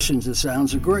listening to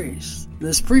Sounds of Grace.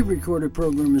 This pre-recorded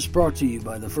program is brought to you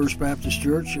by the First Baptist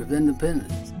Church of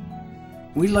Independence.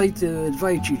 We'd like to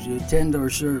invite you to attend our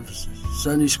services.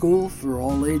 Sunday school for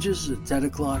all ages at 10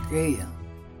 o'clock a.m.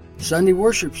 Sunday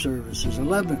worship service is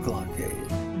 11 o'clock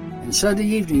a.m. And Sunday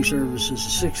evening service is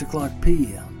 6 o'clock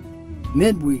p.m.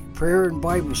 Midweek prayer and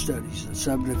Bible studies at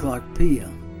 7 o'clock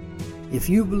p.m. If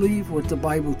you believe what the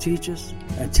Bible teaches,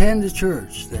 attend a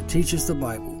church that teaches the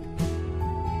Bible.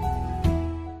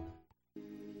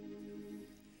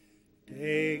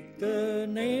 Take the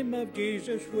name of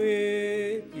Jesus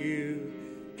with you,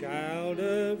 child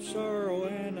of sorrow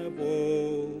and of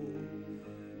woe.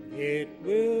 It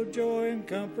will joy and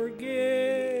comfort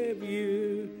give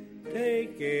you.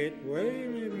 Take it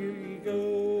wherever you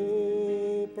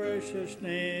go. Precious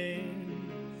name,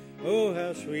 oh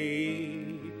how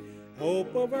sweet,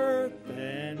 hope of earth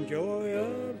and joy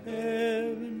of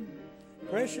heaven.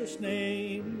 Precious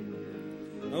name,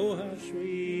 oh how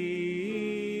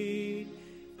sweet,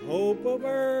 hope of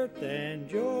earth and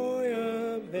joy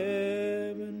of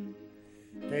heaven.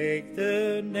 Take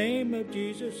the name of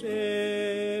Jesus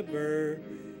ever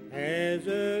as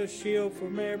a shield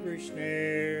from every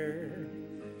snare.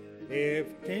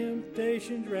 If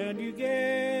temptations round you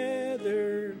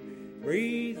gather,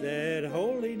 breathe that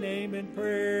holy name in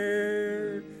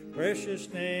prayer.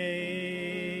 Precious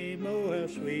name, oh how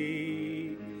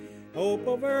sweet, hope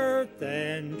of earth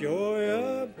and joy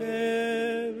of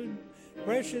heaven.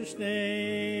 Precious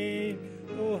name,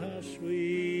 oh how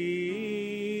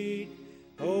sweet,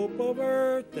 hope of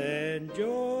earth and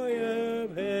joy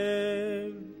of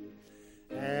heaven.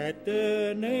 At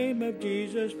the name of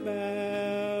Jesus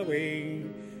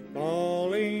bowing,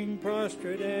 falling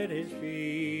prostrate at his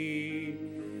feet,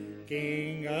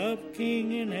 King of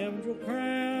kings in heaven will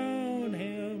crown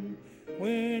him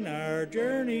when our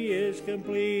journey is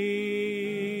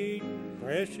complete.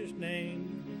 Precious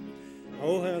name,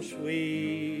 oh how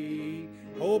sweet,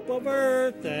 hope of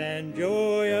earth and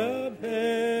joy of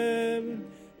heaven.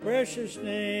 Precious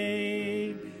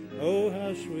name, oh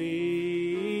how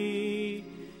sweet,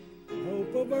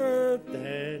 hope of earth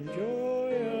and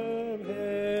joy of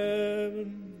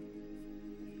heaven.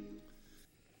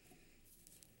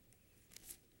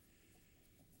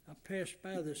 I passed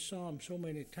by this psalm so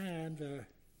many times. I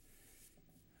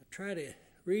try to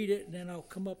read it, and then I'll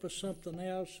come up with something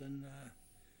else, and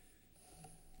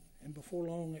before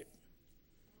long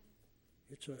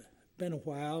it's been a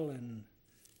while, and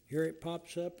here it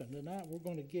pops up, and tonight we're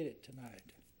going to get it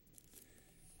tonight.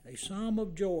 A psalm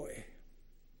of joy.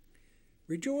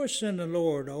 Rejoice in the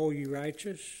Lord, all you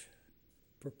righteous,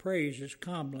 for praise is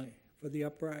comely for the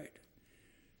upright.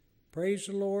 Praise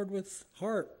the Lord with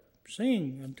harp,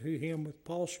 sing unto him with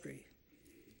psaltery,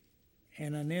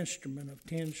 and an instrument of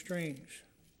 10 strings.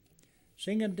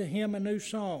 Sing unto him a new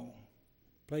song,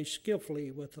 play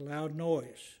skillfully with a loud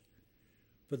noise.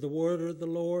 For the word of the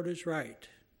Lord is right,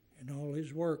 and all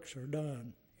his works are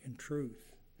done in truth.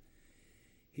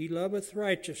 He loveth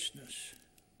righteousness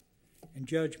and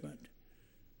judgment.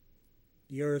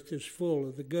 The earth is full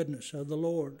of the goodness of the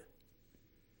Lord.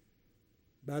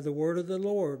 By the word of the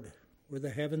Lord were the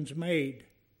heavens made,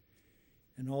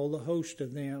 and all the host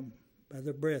of them by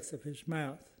the breath of his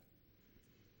mouth.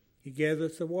 He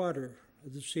gathereth the water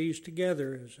of the seas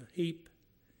together as a heap.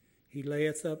 He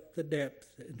layeth up the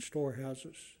depth in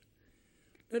storehouses.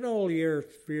 Let all the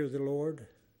earth fear the Lord.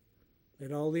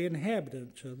 Let all the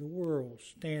inhabitants of the world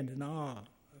stand in awe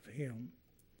of him.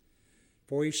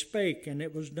 For he spake, and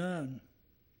it was done.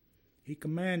 He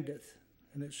commandeth,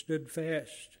 and it stood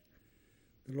fast.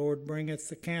 The Lord bringeth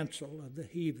the counsel of the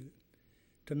heathen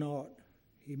to naught.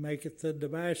 He maketh the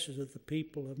devices of the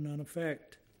people of none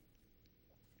effect.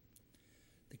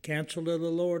 The counsel of the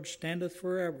Lord standeth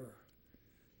forever,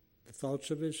 the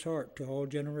thoughts of his heart to all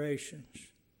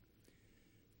generations.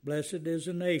 Blessed is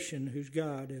a nation whose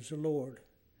God is the Lord,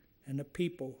 and a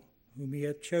people whom he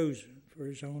hath chosen for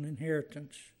his own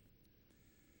inheritance.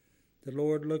 The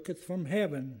Lord looketh from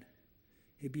heaven,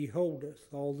 he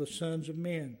beholdeth all the sons of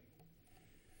men.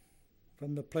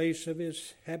 From the place of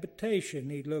his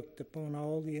habitation he looked upon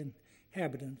all the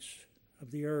inhabitants of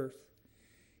the earth.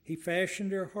 He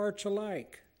fashioned their hearts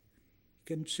alike,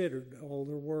 considered all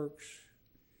their works.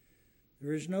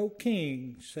 There is no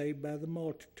king save by the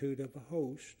multitude of a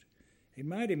host. A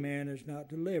mighty man is not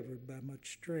delivered by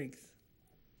much strength.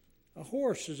 A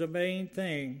horse is a vain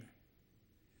thing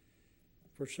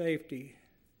for safety,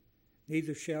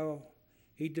 neither shall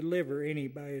he deliver any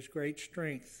by his great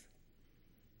strength.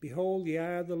 Behold, the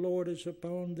eye of the Lord is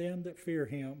upon them that fear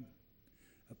him,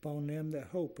 upon them that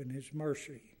hope in his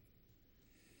mercy,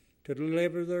 to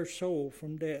deliver their soul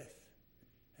from death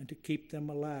and to keep them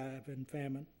alive in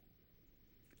famine.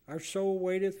 Our soul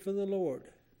waiteth for the Lord.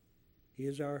 He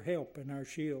is our help and our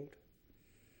shield.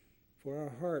 For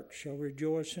our heart shall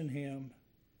rejoice in him,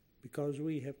 because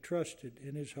we have trusted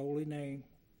in his holy name.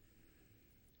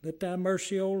 Let thy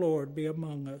mercy, O Lord, be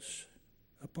upon us,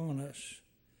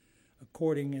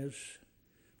 according as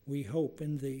we hope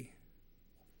in thee.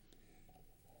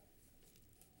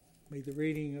 May the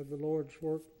reading of the Lord's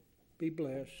work be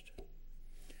blessed.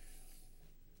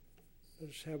 Let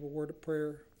us have a word of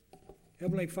prayer.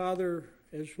 Heavenly Father,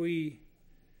 as we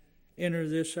enter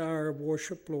this hour of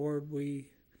worship, Lord,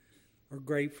 we are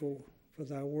grateful for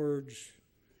thy words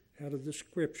out of the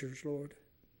Scriptures, Lord.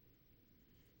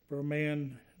 For a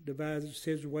man devises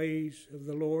his ways of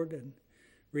the Lord, and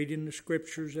reading the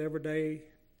Scriptures every day,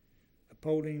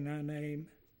 upholding thy name,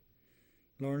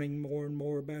 learning more and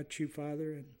more about you,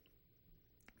 Father,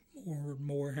 and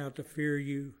more how to fear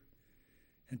you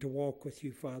and to walk with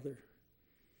you, Father.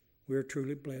 We are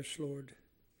truly blessed, Lord.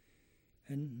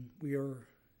 And we are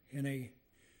in a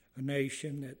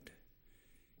nation that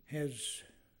has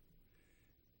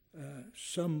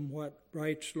somewhat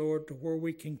rights, Lord, to where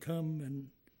we can come and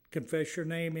confess your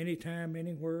name anytime,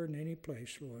 anywhere, and any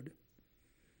place, Lord.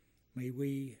 May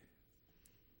we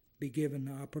be given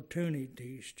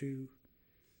opportunities to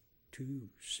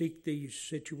seek these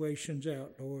situations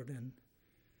out, Lord, and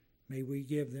may we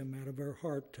give them out of our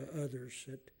heart to others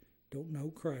that don't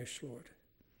know Christ, Lord.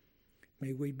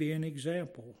 May we be an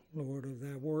example, Lord, of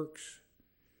thy works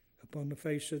upon the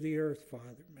face of the earth,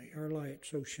 Father. May our light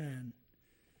so shine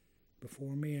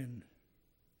before men.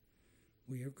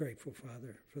 We are grateful,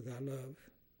 Father, for thy love.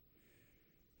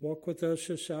 Walk with us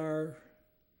this hour.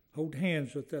 Hold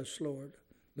hands with us, Lord.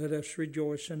 Let us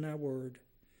rejoice in thy word.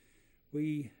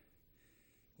 We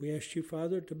ask you,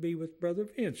 Father, to be with Brother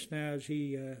Vince now as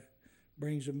he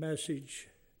brings a message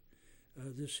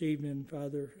this evening,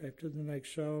 Father, after the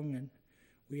next song. And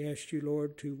we ask you,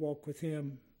 Lord, to walk with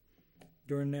him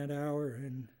during that hour,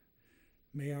 and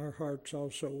may our hearts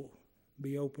also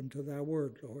be open to thy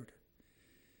word, Lord.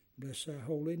 Bless thy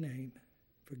holy name.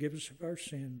 Forgive us of our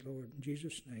sins, Lord. In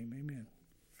Jesus' name, amen.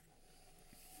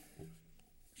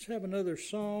 Let's have another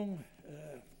song.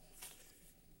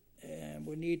 And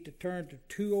we need to turn to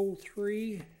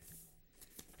 203,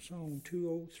 song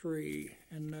 203.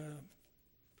 And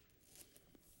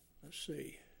let's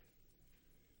see.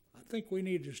 I think we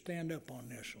need to stand up on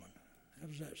this one. How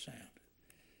does that sound?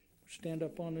 Stand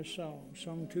up on this song,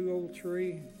 song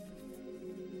 203. Let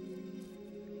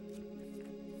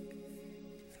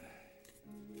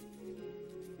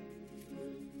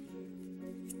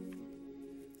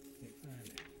me find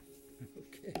it.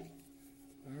 Okay.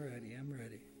 All righty, I'm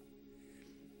ready.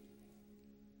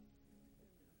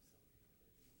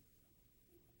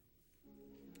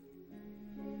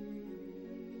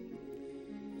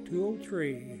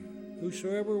 203,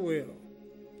 whosoever will.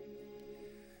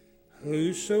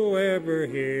 Whosoever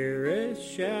heareth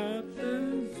shout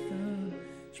the Son,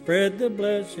 spread the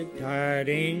blessed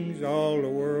tidings all the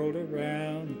world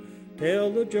around. Tell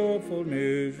the joyful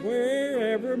news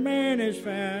wherever man is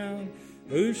found.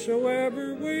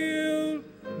 Whosoever will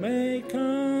may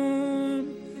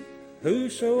come.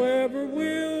 Whosoever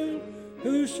will,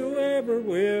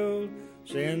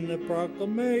 send the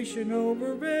proclamation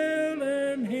over vale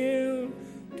and hill.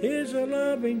 'Tis a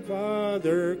loving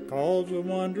Father calls a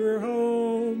wanderer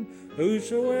home.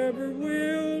 Whosoever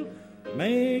will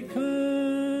may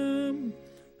come.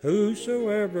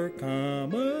 Whosoever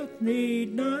cometh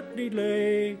need not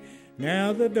delay.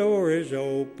 Now the door is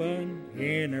open,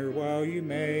 enter while you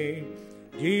may.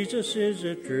 Jesus is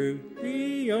the truth,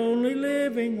 the only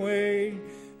living way.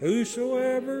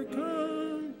 Whosoever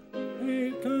come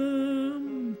may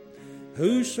come.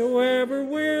 Whosoever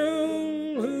will,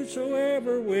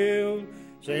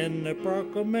 send the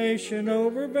proclamation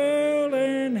over vale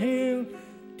and hill.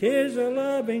 'Tis a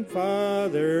loving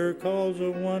Father calls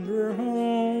a wanderer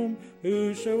home.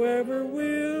 Whosoever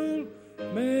will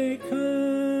may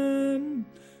come.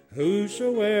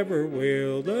 Whosoever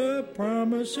will, the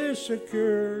promise is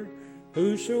secure.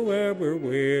 Whosoever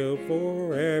will,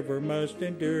 forever must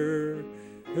endure.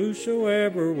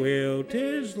 Whosoever will,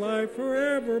 'tis life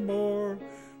forevermore.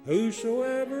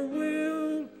 Whosoever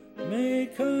will may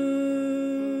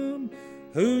come.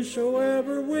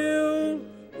 Whosoever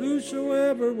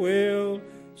will,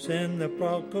 send the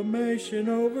proclamation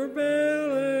over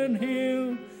vale and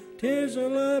hill. 'Tis a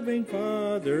loving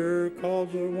Father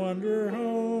calls a wanderer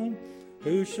home.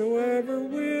 Whosoever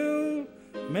will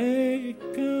may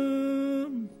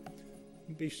come.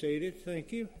 Be seated.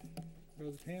 Thank you,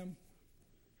 Brother Tim.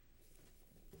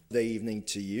 Day evening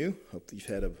to you. Hope you've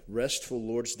had a restful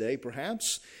Lord's Day,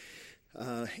 perhaps.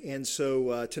 And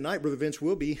so tonight, Brother Vince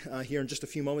will be here in just a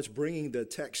few moments bringing the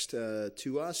text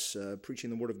to us, preaching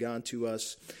the Word of God to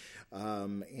us.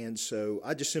 And so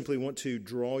I just simply want to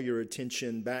draw your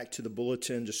attention back to the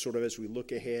bulletin, just sort of as we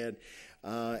look ahead.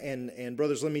 And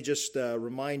brothers, let me just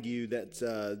remind you that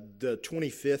the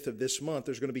 25th of this month,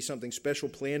 there's going to be something special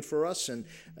planned for us and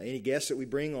any guests that we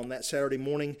bring on that Saturday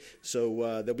morning.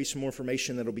 So there'll be some more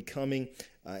information that'll be coming.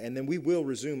 And then we will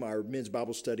resume our men's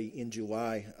Bible study in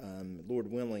July,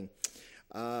 Lord willing.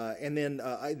 And then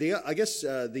I guess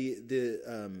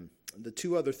the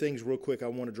two other things real quick I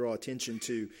want to draw attention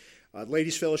to.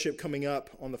 Ladies' Fellowship coming up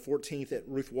on the 14th at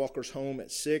Ruth Walker's home at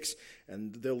 6,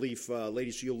 and they'll leave,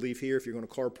 ladies, you'll leave here if you're going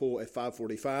to carpool at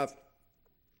 5:45.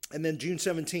 And then June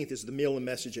 17th is the meal and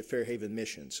message at Fairhaven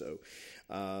Mission. So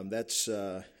that's,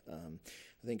 I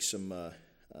think, some.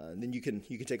 And then you can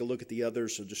take a look at the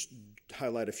others. So just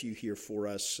highlight a few here for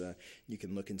us. You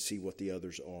can look and see what the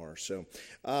others are. So,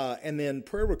 and then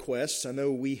prayer requests. I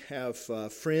know we have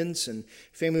friends and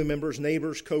family members,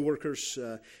 neighbors, coworkers,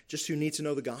 just who need to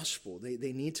know the gospel.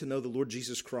 They need to know the Lord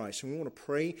Jesus Christ. And we want to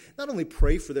pray, not only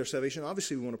pray for their salvation.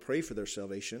 Obviously, we want to pray for their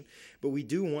salvation, but we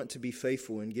do want to be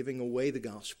faithful in giving away the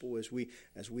gospel as we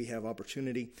have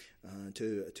opportunity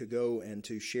to go and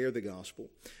to share the gospel.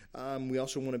 We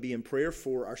also want to be in prayer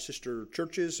for our sister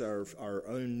churches, our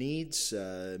own needs,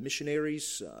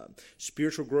 missionaries,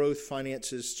 spiritual growth,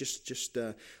 finances, just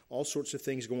all sorts of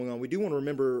things going on. We do want to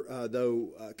remember,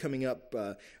 though, coming up,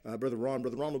 Brother Ron.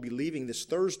 Brother Ron will be leaving this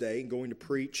Thursday and going to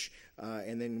preach,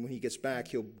 and then when he gets back,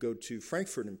 he'll go to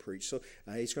Frankfurt and preach. So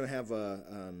he's going to have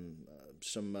a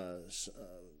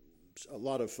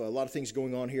lot of things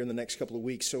going on here in the next couple of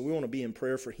weeks. So we want to be in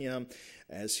prayer for him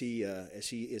as he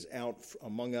is out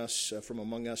among us for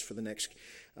the next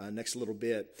little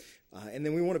bit. And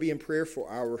then we want to be in prayer for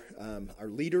our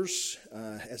leaders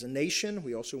as a nation.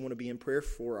 We also want to be in prayer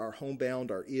for our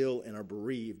homebound, our ill, and our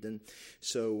bereaved. And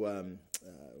so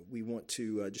we want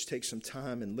to just take some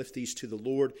time and lift these to the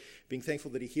Lord, being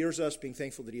thankful that He hears us, being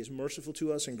thankful that He is merciful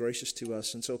to us and gracious to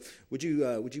us. And so would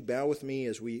you bow with me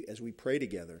as we pray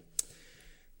together?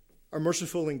 Our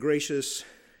merciful and gracious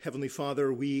Heavenly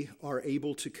Father, we are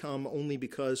able to come only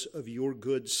because of your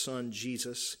good Son,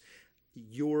 Jesus,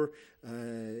 your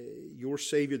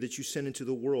Savior that you sent into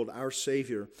the world, our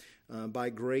Savior, by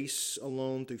grace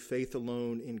alone, through faith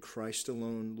alone, in Christ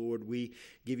alone. Lord, we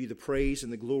give you the praise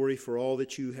and the glory for all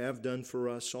that you have done for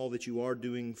us, all that you are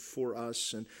doing for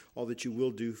us, and all that you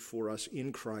will do for us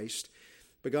in Christ.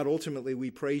 But God, ultimately we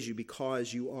praise you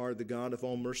because you are the God of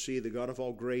all mercy, the God of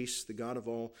all grace, the God of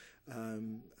all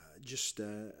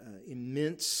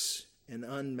immense and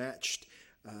unmatched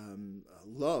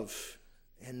love.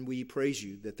 And we praise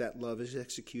you that love is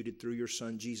executed through your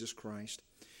Son, Jesus Christ.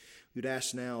 We'd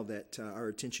ask now that our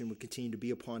attention would continue to be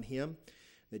upon him,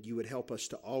 that you would help us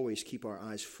to always keep our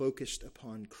eyes focused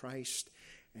upon Christ,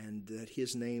 and that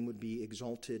his name would be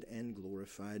exalted and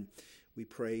glorified. We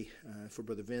pray for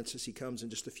Brother Vince as he comes in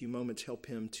just a few moments. Help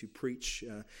him to preach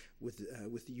with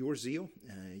your zeal,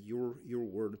 your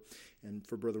word, and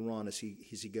for Brother Ron as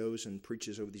he goes and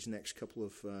preaches over these next couple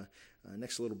of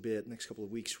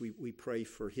weeks. We pray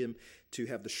for him to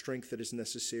have the strength that is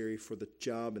necessary for the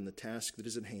job and the task that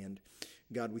is at hand.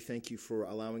 God, we thank you for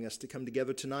allowing us to come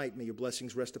together tonight. May your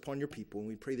blessings rest upon your people, and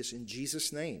we pray this in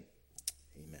Jesus' name.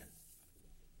 Amen.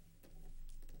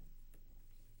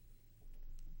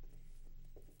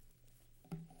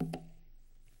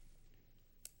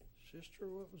 Sister,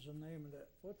 what was the name of that?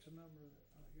 What's the number?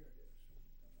 Oh, here it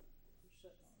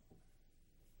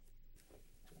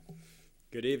is.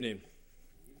 Good evening.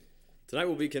 Tonight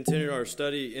we'll be continuing our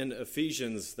study in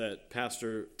Ephesians that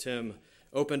Pastor Tim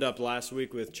opened up last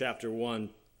week with chapter 1.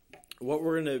 What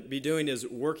we're going to be doing is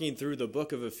working through the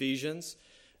book of Ephesians,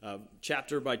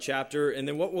 chapter by chapter, and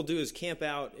then what we'll do is camp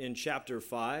out in chapter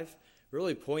 5,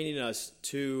 really pointing us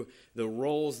to the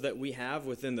roles that we have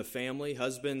within the family,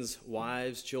 husbands,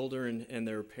 wives, children, and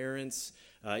their parents,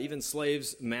 even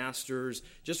slaves, masters,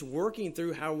 just working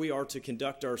through how we are to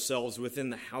conduct ourselves within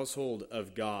the household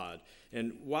of God.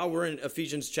 And while we're in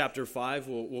Ephesians chapter 5,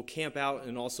 we'll camp out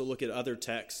and also look at other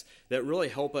texts that really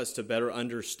help us to better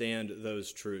understand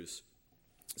those truths.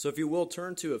 So if you will,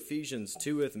 turn to Ephesians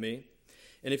 2 with me.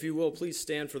 And if you will, please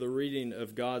stand for the reading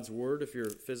of God's Word if you're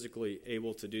physically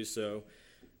able to do so.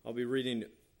 I'll be reading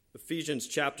Ephesians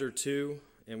chapter 2,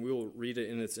 and we will read it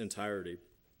in its entirety.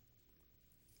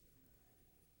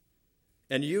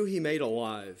 And you he made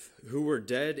alive, who were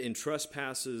dead in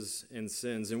trespasses and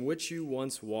sins, in which you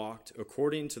once walked,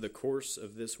 according to the course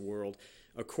of this world,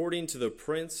 according to the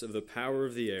prince of the power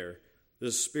of the air,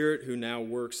 the Spirit who now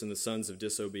works in the sons of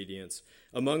disobedience,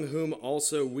 among whom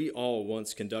also we all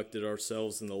once conducted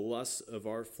ourselves in the lusts of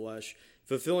our flesh,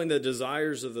 fulfilling the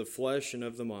desires of the flesh and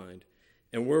of the mind,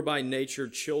 and were by nature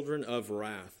children of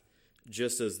wrath,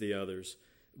 just as the others.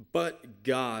 But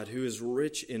God, who is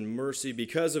rich in mercy,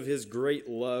 because of his great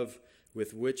love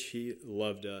with which he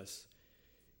loved us,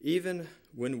 even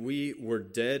when we were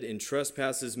dead in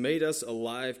trespasses, made us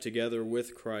alive together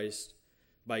with Christ.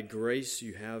 By grace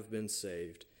you have been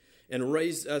saved, and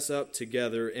raised us up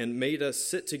together, and made us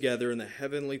sit together in the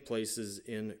heavenly places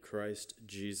in Christ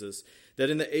Jesus, that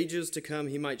in the ages to come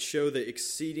he might show the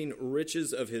exceeding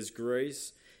riches of his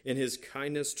grace in his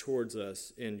kindness towards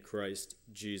us in Christ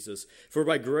Jesus. For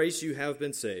by grace you have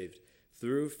been saved,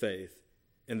 through faith,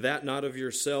 and that not of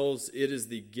yourselves, it is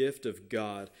the gift of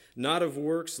God, not of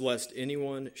works, lest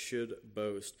anyone should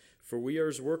boast. For we are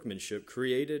his workmanship,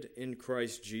 created in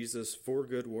Christ Jesus for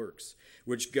good works,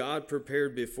 which God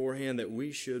prepared beforehand that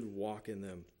we should walk in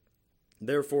them.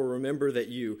 Therefore remember that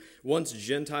you, once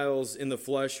Gentiles in the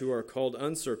flesh who are called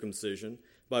uncircumcision,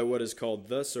 by what is called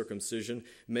the circumcision,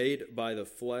 made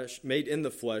in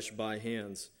the flesh by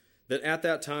hands, that at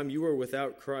that time you were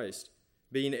without Christ,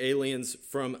 being aliens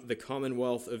from the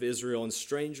commonwealth of Israel and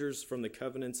strangers from the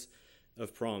covenants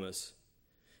of promise,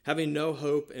 having no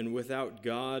hope and without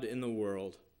God in the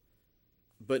world.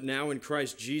 But now in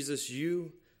Christ Jesus,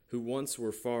 you who once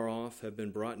were far off have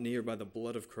been brought near by the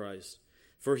blood of Christ.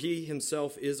 For he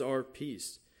himself is our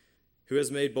peace, who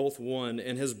has made both one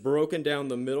and has broken down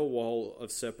the middle wall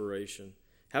of separation,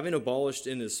 having abolished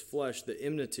in his flesh the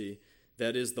enmity,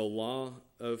 that is the law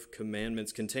of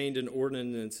commandments contained in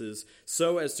ordinances,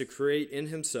 so as to create in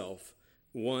himself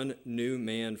one new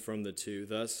man from the two,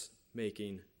 thus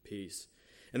making peace.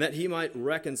 And that he might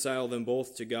reconcile them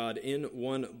both to God in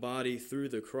one body through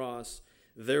the cross,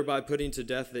 thereby putting to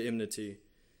death the enmity.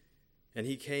 And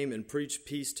he came and preached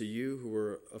peace to you who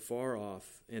were afar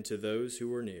off, and to those who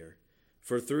were near.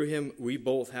 For through him we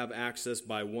both have access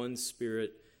by one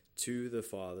Spirit to the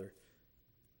Father.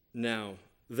 Now,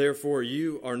 therefore,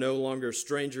 you are no longer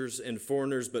strangers and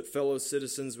foreigners, but fellow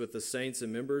citizens with the saints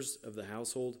and members of the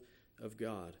household of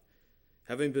God,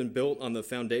 having been built on the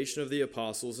foundation of the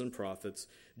apostles and prophets,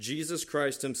 Jesus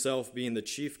Christ himself being the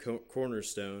chief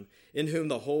cornerstone, in whom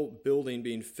the whole building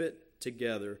being fit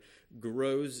together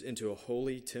grows into a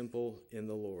holy temple in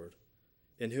the Lord,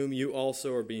 in whom you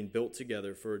also are being built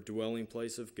together for a dwelling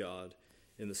place of God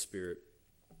in the Spirit.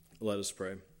 Let us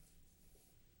pray.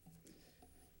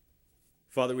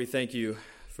 Father, we thank you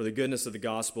for the goodness of the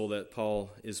gospel that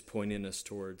Paul is pointing us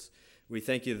towards. We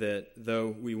thank you that though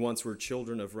we once were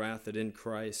children of wrath, that in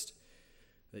Christ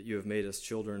that you have made us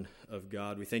children of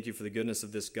God. We thank you for the goodness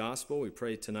of this gospel. We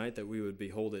pray tonight that we would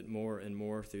behold it more and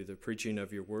more through the preaching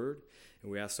of your word. And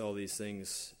we ask all these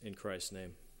things in Christ's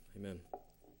name. Amen.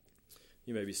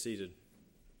 You may be seated.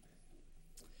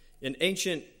 In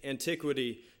ancient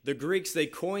antiquity, the Greeks, they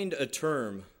coined a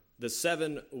term, the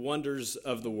 7 wonders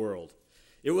of the world.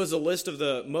 It was a list of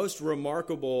the most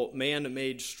remarkable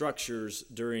man-made structures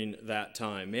during that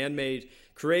time, man-made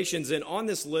creations. And on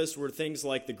this list were things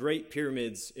like the Great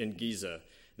Pyramids in Giza,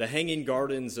 the Hanging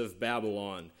Gardens of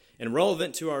Babylon, and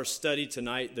relevant to our study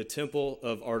tonight, the Temple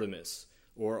of Artemis,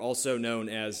 or also known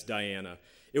as Diana.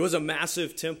 It was a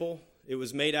massive temple. It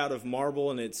was made out of marble,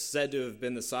 and it's said to have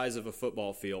been the size of a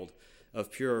football field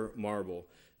of pure marble.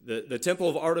 The Temple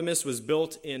of Artemis was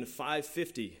built in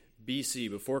 550 BC,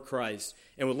 before Christ,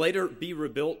 and would later be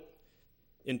rebuilt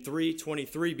in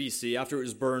 323 BC after it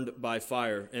was burned by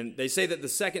fire. And they say that the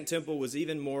second temple was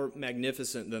even more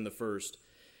magnificent than the first.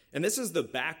 And this is the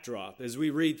backdrop as we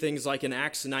read things like in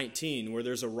Acts 19, where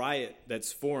there's a riot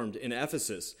that's formed in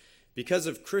Ephesus because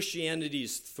of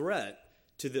Christianity's threat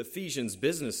to the Ephesians'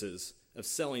 businesses of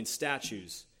selling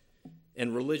statues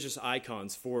and religious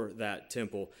icons for that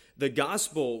temple. The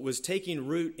gospel was taking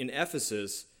root in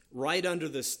Ephesus right under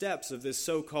the steps of this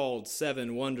so-called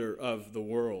 7 wonder of the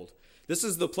world. This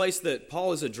is the place that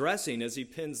Paul is addressing as he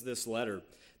pens this letter,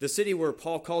 the city where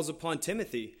Paul calls upon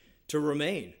Timothy to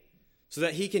remain so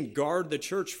that he can guard the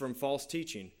church from false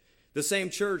teaching. The same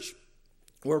church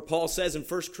where Paul says in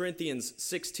 1 Corinthians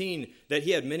 16 that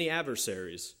he had many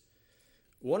adversaries.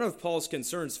 One of Paul's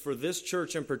concerns for this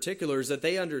church in particular is that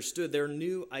they understood their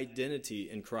new identity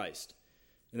in Christ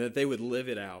and that they would live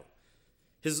it out.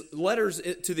 His letters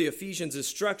to the Ephesians is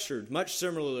structured much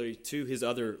similarly to his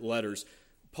other letters.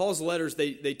 Paul's letters,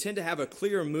 they tend to have a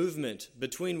clear movement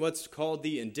between what's called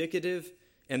the indicative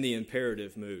and the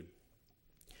imperative mood.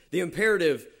 The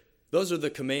imperative Those are the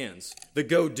commands, the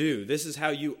go do. This is how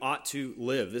you ought to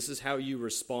live. This is how you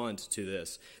respond to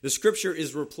this. The scripture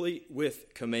is replete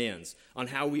with commands on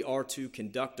how we are to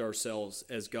conduct ourselves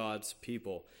as God's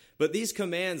people. But these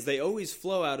commands, they always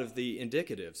flow out of the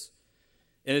indicatives.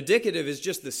 An indicative is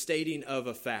just the stating of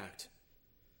a fact.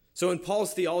 So in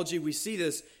Paul's theology, we see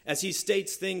this as he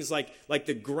states things like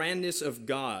the grandness of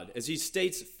God, as he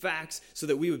states facts so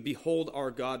that we would behold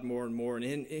our God more and more. And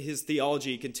in his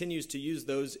theology, he continues to use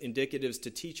those indicatives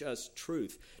to teach us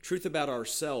truth about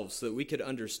ourselves so that we could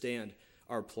understand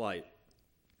our plight.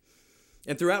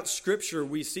 And throughout Scripture,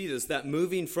 we see this, that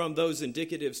moving from those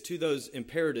indicatives to those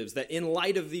imperatives, that in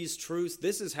light of these truths,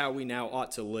 this is how we now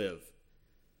ought to live.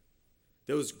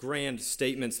 Those grand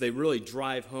statements, they really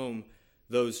drive home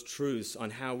those truths on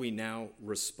how we now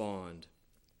respond.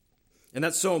 And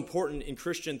that's so important in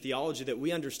Christian theology that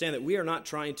we understand that we are not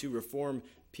trying to reform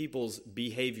people's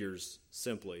behaviors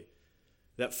simply.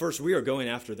 That first we are going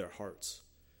after their hearts.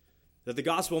 That the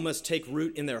gospel must take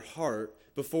root in their heart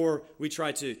before we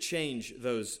try to change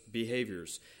those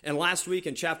behaviors. And last week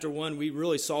in chapter 1, we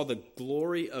really saw the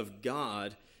glory of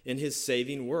God in his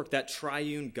saving work, that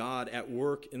triune God at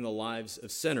work in the lives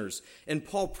of sinners. And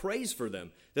Paul prays for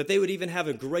them, that they would even have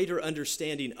a greater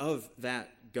understanding of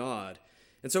that God.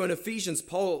 And so in Ephesians,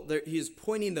 Paul, he is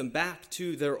pointing them back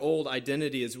to their old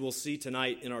identity, as we'll see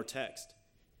tonight in our text.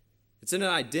 It's in an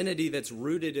identity that's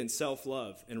rooted in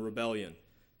self-love and rebellion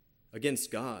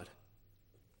against God.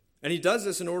 And he does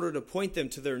this in order to point them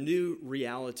to their new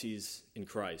realities in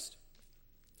Christ.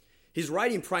 He's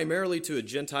writing primarily to a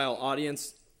Gentile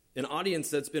audience, an audience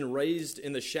that's been raised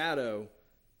in the shadow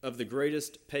of the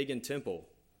greatest pagan temple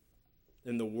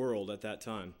in the world at that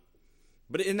time.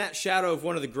 But in that shadow of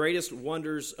one of the greatest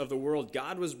wonders of the world,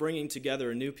 God was bringing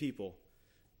together a new people,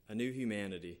 a new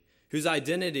humanity, whose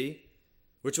identity,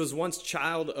 which was once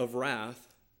child of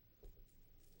wrath,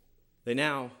 they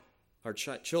now are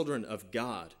children of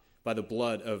God by the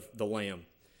blood of the Lamb.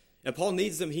 And Paul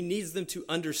needs them to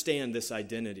understand this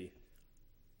identity.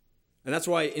 And that's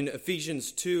why in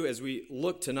Ephesians 2, as we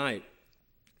look tonight,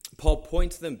 Paul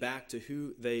points them back to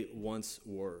who they once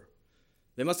were.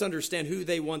 They must understand who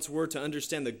they once were to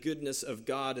understand the goodness of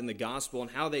God in the gospel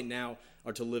and how they now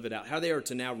are to live it out, how they are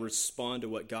to now respond to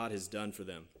what God has done for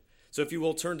them. So if you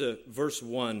will, turn to verse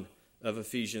 1 of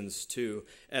Ephesians 2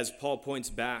 as Paul points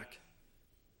back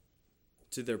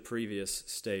to their previous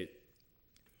state.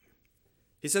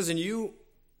 He says, "In you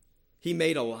he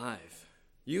made alive.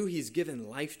 You he's given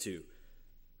life to,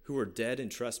 who were dead in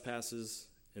trespasses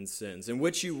and sins, in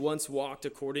which you once walked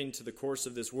according to the course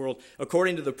of this world,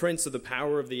 according to the prince of the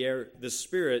power of the air, the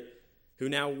spirit who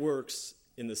now works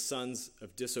in the sons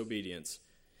of disobedience."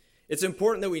 It's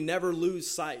important that we never lose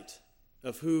sight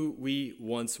of who we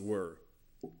once were.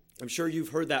 I'm sure you've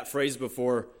heard that phrase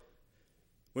before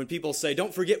when people say,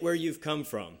 "Don't forget where you've come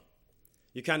from."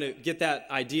 You kind of get that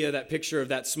idea, that picture of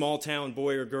that small town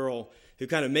boy or girl who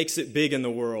kind of makes it big in the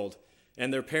world.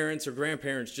 And their parents or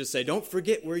grandparents just say, "Don't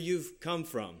forget where you've come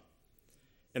from."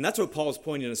 And that's what Paul's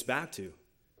pointing us back to,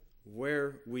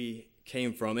 where we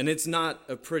came from. And it's not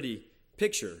a pretty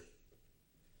picture.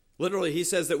 Literally, he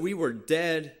says that we were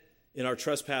dead in our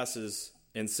trespasses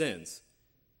and sins.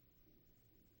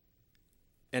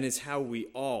 And it's how we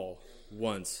all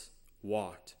once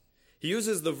walked. He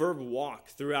uses the verb walk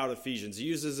throughout Ephesians. He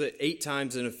uses it 8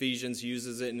 times in Ephesians. He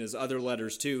uses it in his other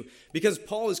letters too, because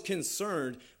Paul is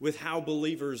concerned with how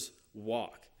believers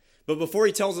walk. But before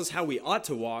he tells us how we ought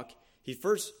to walk, he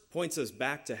first points us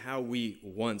back to how we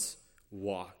once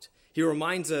walked. He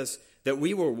reminds us that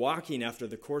we were walking after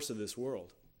the course of this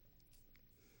world.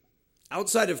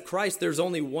 Outside of Christ, there's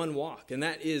only one walk, and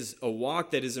that is a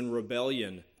walk that is in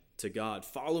rebellion to God.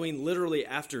 Following literally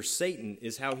after Satan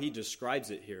is how he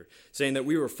describes it here, saying that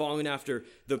we were following after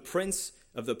the prince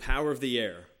of the power of the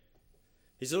air.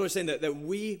 He's literally saying that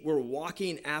we were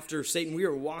walking after Satan. We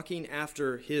are walking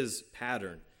after his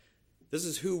pattern. This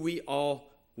is who we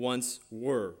all once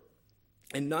were.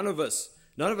 And none of us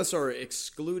are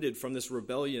excluded from this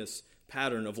rebellious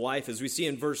pattern of life. As we see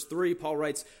in verse 3, Paul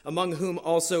writes, "Among whom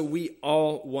also we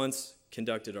all once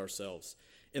conducted ourselves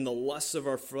in the lusts of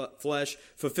our flesh,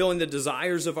 fulfilling the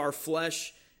desires of our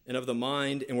flesh and of the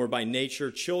mind, and were by nature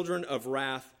children of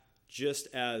wrath, just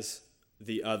as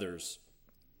the others."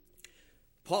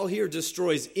 Paul here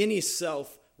destroys any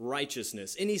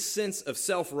self-righteousness, any sense of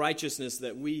self-righteousness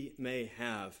that we may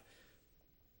have.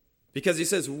 Because he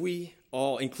says we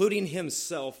all, including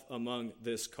himself, among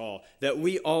this call. That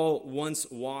we all once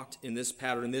walked in this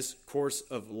pattern, this course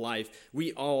of life.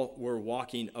 We all were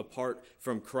walking apart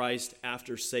from Christ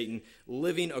after Satan,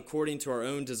 living according to our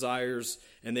own desires,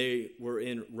 and they were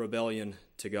in rebellion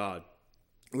to God.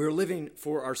 We were living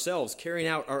for ourselves, carrying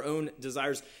out our own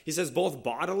desires. He says both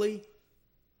bodily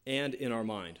and in our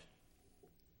mind.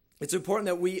 It's important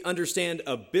that we understand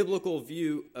a biblical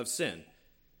view of sin.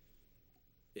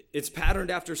 It's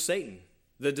patterned after Satan,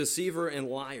 the deceiver and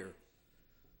liar.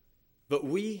 But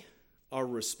we are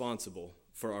responsible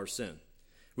for our sin.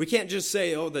 We can't just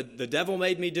say, oh, the devil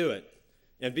made me do it,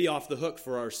 and be off the hook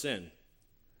for our sin.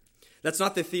 That's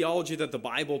not the theology that the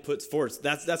Bible puts forth.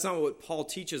 That's not what Paul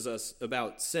teaches us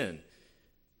about sin.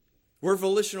 We're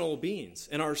volitional beings.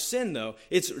 And our sin, though,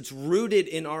 it's rooted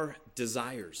in our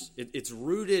desires. It's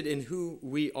rooted in who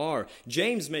we are.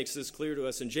 James makes this clear to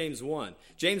us in James 1.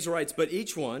 James writes, "But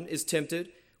each one is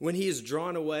tempted when he is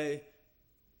drawn away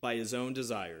by his own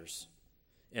desires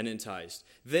and enticed.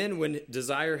 Then when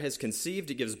desire has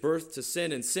conceived, it gives birth to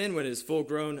sin, and sin, when it is full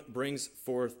grown, brings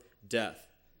forth death."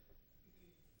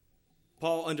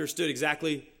 Paul understood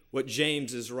exactly what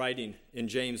James is writing in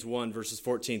James 1, verses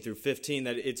 14 through 15,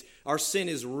 that our sin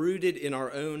is rooted in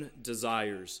our own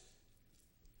desires.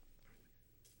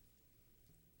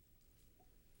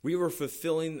 We were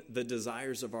fulfilling the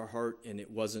desires of our heart, and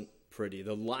it wasn't pretty.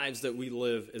 The lives that we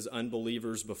live as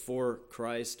unbelievers before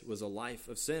Christ was a life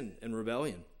of sin and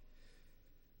rebellion.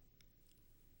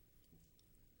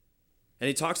 And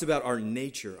he talks about our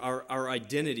nature, our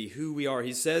identity, who we are.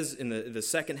 He says in the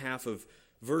second half of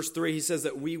verse 3, he says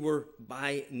that we were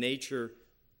by nature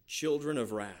children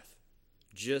of wrath,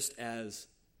 just as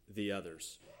the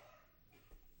others.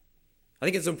 I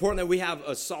think it's important that we have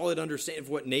a solid understanding of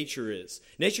what nature is.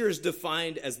 Nature is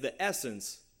defined as the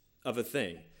essence of a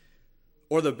thing,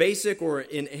 or the basic or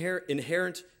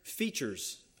inherent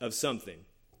features of something.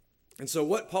 And so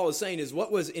what Paul is saying is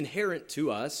what was inherent to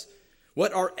us,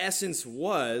 what our essence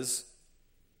was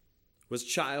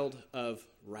child of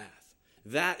wrath.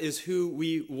 That is who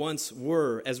we once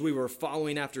were as we were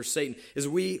following after Satan, as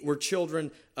we were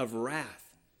children of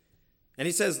wrath. And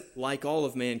he says, like all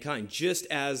of mankind, just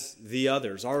as the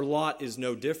others. Our lot is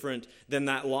no different than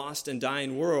that lost and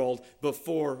dying world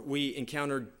before we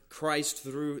encountered Christ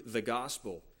through the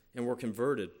gospel and were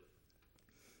converted.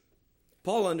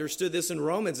 Paul understood this in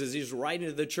Romans as he's writing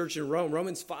to the church in Rome.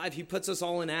 Romans 5, he puts us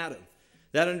all in Adam.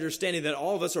 That understanding that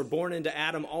all of us are born into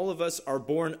Adam, all of us are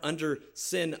born under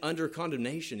sin, under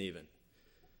condemnation even.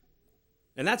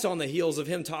 And that's on the heels of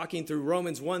him talking through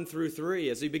Romans 1 through 3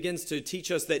 as he begins to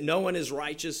teach us that no one is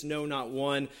righteous, no, not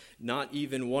one, not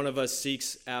even one of us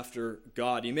seeks after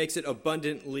God. He makes it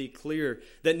abundantly clear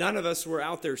that none of us were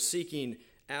out there seeking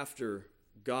after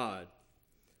God.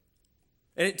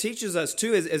 And it teaches us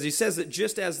too, as he says that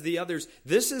just as the others,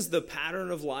 this is the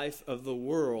pattern of life of the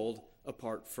world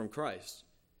apart from Christ.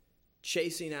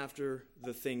 Chasing after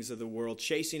the things of the world,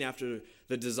 chasing after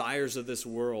the desires of this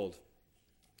world.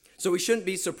 So we shouldn't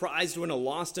be surprised when a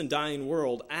lost and dying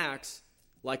world acts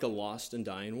like a lost and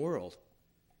dying world.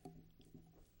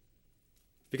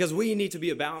 Because we need to be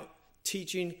about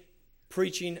teaching,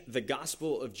 preaching the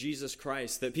gospel of Jesus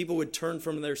Christ, that people would turn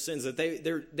from their sins, that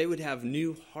they would have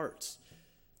new hearts.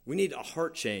 We need a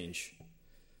heart change.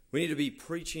 We need to be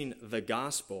preaching the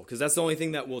gospel, because that's the only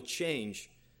thing that will change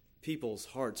people's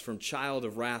hearts from child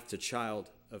of wrath to child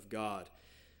of God.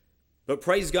 But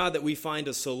praise God that we find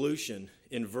a solution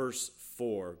in verse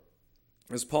 4.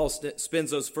 As Paul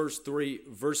spends those first 3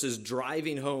 verses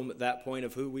driving home that point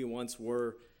of who we once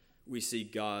were, we see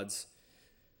God's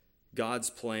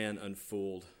plan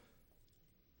unfold.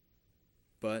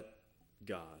 But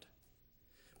God,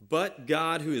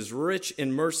 who is rich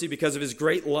in mercy because of his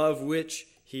great love which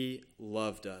he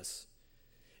loved us.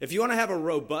 If you want to have a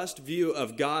robust view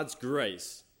of God's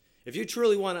grace, if you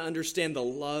truly want to understand the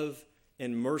love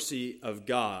and mercy of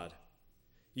God,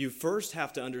 you first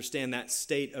have to understand that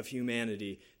state of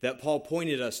humanity that Paul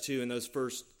pointed us to in those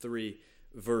first 3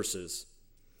 verses.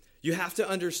 You have to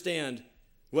understand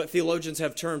what theologians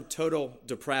have termed total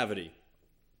depravity.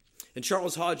 And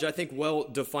Charles Hodge, I think, well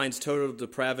defines total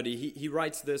depravity. He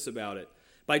writes this about it.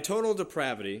 By total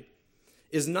depravity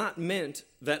is not meant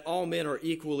that all men are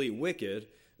equally wicked,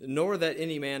 nor that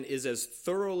any man is as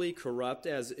thoroughly corrupt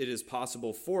as it is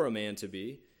possible for a man to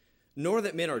be, nor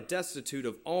that men are destitute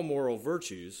of all moral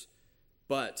virtues,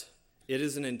 but it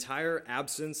is an entire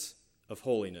absence of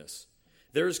holiness.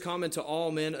 There is common to all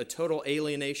men a total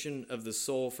alienation of the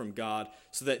soul from God,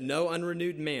 so that no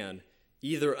unrenewed man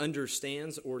either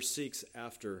understands or seeks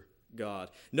after God.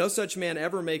 No such man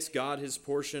ever makes God his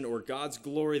portion or God's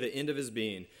glory the end of his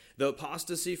being. The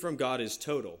apostasy from God is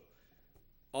total.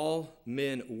 All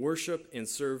men worship and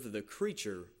serve the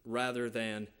creature rather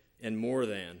than and more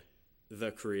than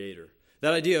the Creator.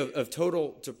 That idea of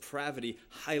total depravity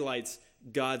highlights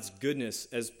God's goodness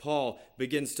as Paul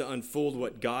begins to unfold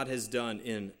what God has done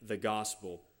in the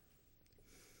gospel.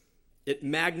 It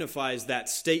magnifies that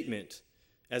statement,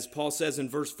 as Paul says in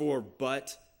verse 4,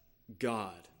 but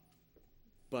God.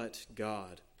 But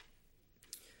God.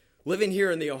 Living here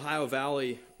in the Ohio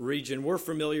Valley region, we're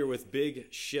familiar with big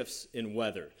shifts in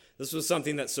weather. This was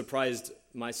something that surprised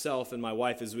myself and my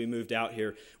wife as we moved out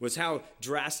here, was how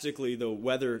drastically the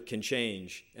weather can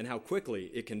change and how quickly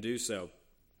it can do so.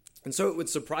 And so it would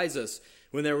surprise us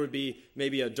when there would be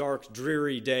maybe a dark,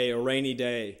 dreary day, a rainy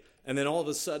day, and then all of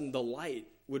a sudden the light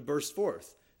would burst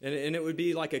forth. And it would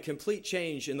be like a complete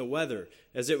change in the weather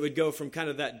as it would go from kind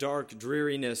of that dark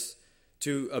dreariness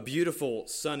to a beautiful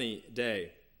sunny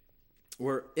day,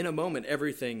 where in a moment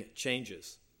everything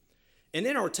changes. And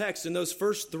in our text, in those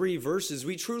first 3 verses,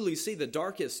 we truly see the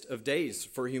darkest of days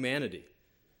for humanity.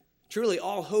 Truly,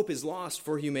 all hope is lost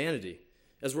for humanity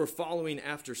as we're following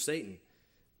after Satan.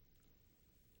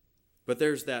 But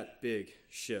there's that big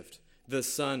shift. The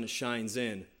sun shines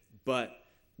in, but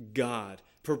God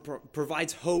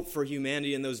provides hope for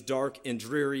humanity in those dark and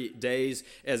dreary days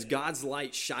as God's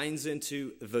light shines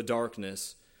into the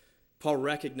darkness. Paul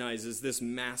recognizes this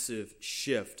massive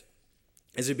shift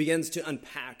as he begins to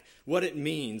unpack what it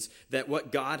means that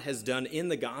what God has done in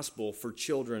the gospel for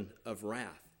children of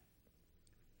wrath.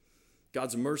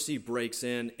 God's mercy breaks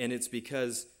in, and it's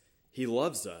because he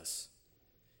loves us.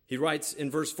 He writes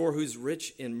in verse 4, who's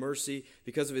rich in mercy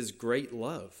because of his great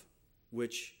love,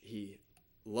 which he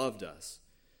loved us.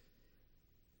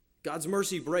 God's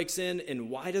mercy breaks in, and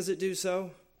why does it do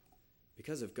so?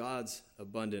 Because of God's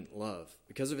abundant love,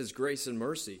 because of his grace and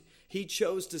mercy. He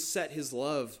chose to set his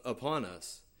love upon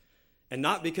us, and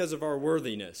not because of our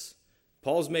worthiness.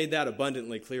 Paul's made that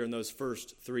abundantly clear in those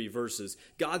first 3 verses.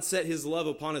 God set his love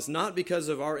upon us not because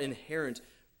of our inherent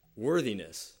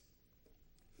worthiness,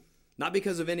 not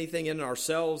because of anything in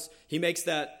ourselves. He makes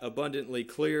that abundantly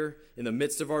clear. In the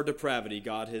midst of our depravity,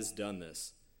 God has done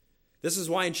this. This is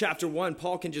why in chapter 1,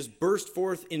 Paul can just burst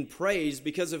forth in praise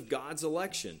because of God's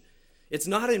election. It's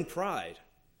not in pride.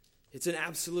 It's in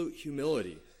absolute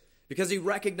humility, because he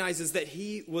recognizes that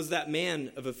he was that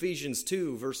man of Ephesians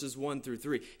 2, verses 1 through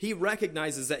 3. He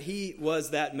recognizes that he was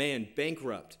that man,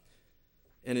 bankrupt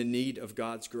and in need of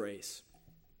God's grace.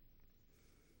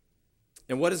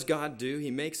 And what does God do?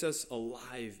 He makes us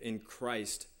alive in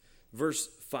Christ. Verse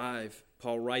 5,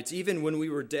 Paul writes, even when we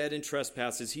were dead in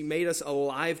trespasses, he made us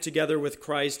alive together with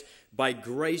Christ. By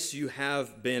grace you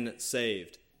have been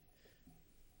saved.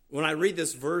 When I read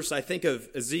this verse, I think of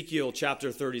Ezekiel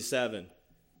chapter 37,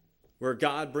 where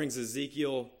God brings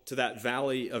Ezekiel to that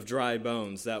valley of dry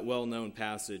bones, that well-known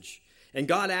passage. And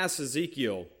God asks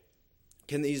Ezekiel,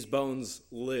 can these bones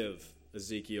live,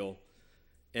 Ezekiel?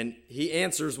 And he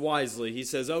answers wisely. He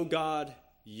says, oh God,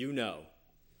 you know.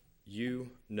 You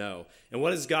know. And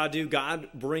what does God do? God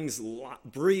breathes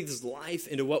life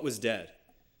into what was dead.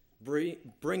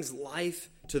 Brings life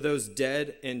to those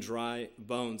dead and dry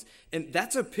bones. And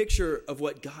that's a picture of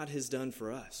what God has done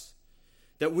for us.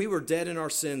 That we were dead in our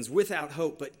sins without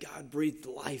hope, but God breathed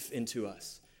life into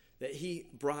us. That he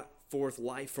brought forth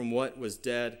life from what was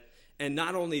dead. And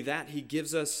not only that, he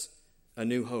gives us a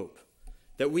new hope.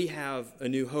 That we have a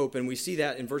new hope. And we see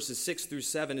that in verses 6 through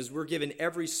 7 as we're given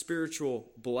every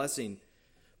spiritual blessing.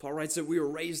 Paul writes that we were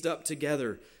raised up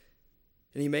together.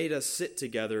 And he made us sit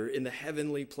together in the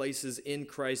heavenly places in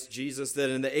Christ Jesus, that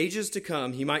in the ages to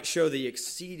come he might show the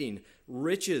exceeding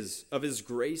riches of his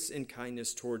grace and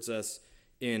kindness towards us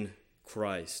in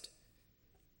Christ.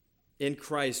 In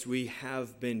Christ we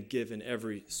have been given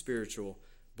every spiritual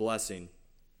blessing.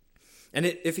 And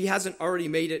if he hasn't already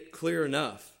made it clear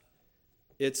enough,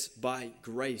 it's by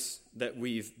grace that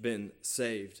we've been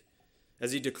saved.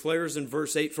 As he declares in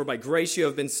verse 8, for by grace you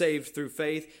have been saved through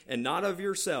faith, and not of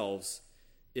yourselves.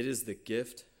 It is the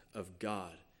gift of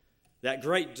God. That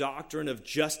great doctrine of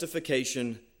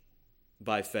justification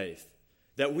by faith.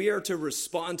 That we are to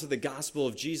respond to the gospel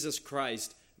of Jesus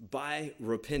Christ by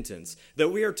repentance.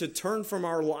 That we are to turn from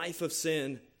our life of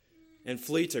sin and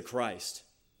flee to Christ.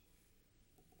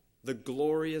 The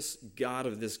glorious God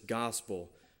of this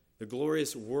gospel, the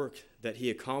glorious work that he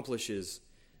accomplishes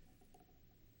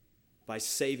by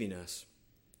saving us.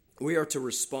 We are to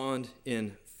respond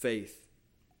in faith.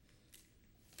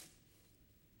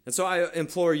 And so I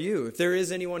implore you, if there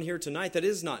is anyone here tonight that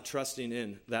is not trusting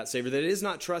in that Savior, that is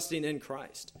not trusting in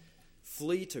Christ,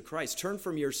 flee to Christ. Turn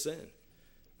from your sin.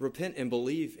 Repent and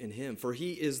believe in him, for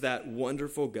he is that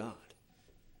wonderful God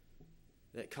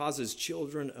that causes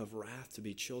children of wrath to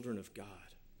be children of God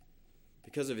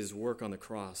because of his work on the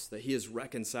cross, that he has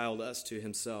reconciled us to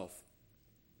himself.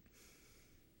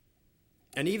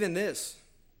 And even this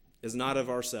is not of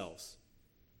ourselves.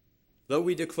 Though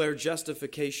we declare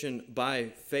justification by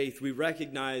faith, we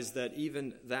recognize that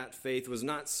even that faith was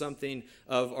not something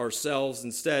of ourselves.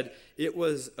 Instead, it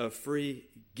was a free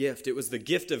gift. It was the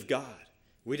gift of God.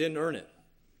 We didn't earn it.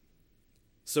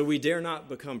 So we dare not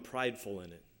become prideful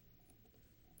in it.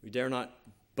 We dare not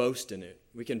boast in it.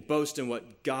 We can boast in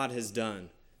what God has done.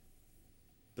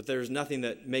 But there's nothing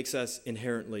that makes us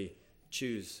inherently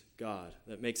choose God,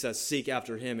 that makes us seek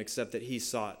after him, except that he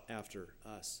sought after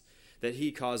us, that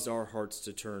he caused our hearts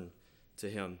to turn to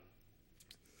him.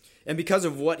 And because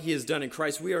of what he has done in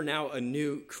Christ, we are now a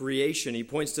new creation. He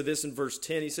points to this in verse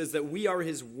 10. He says that we are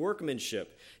his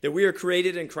workmanship, that we are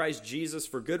created in Christ Jesus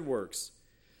for good works,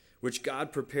 which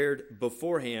God prepared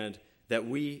beforehand that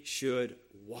we should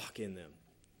walk in them.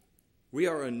 We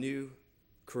are a new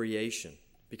creation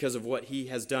because of what he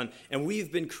has done. And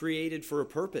we've been created for a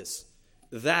purpose,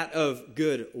 that of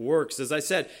good works. As I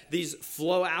said, these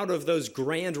flow out of those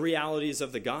grand realities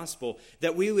of the gospel,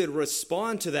 that we would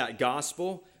respond to that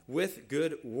gospel with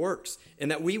good works,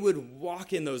 and that we would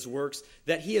walk in those works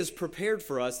that he has prepared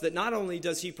for us, that not only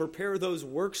does he prepare those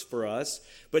works for us,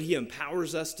 but he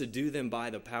empowers us to do them by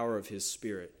the power of his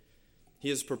Spirit. He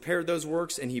has prepared those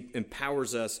works, and he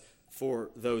empowers us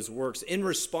for those works in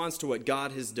response to what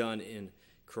God has done in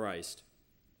Christ.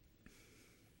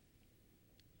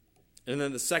 And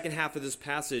then the second half of this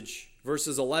passage,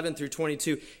 verses 11 through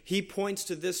 22, he points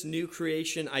to this new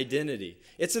creation identity.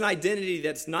 It's an identity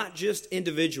that's not just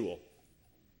individual.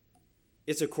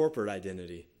 It's a corporate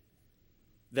identity.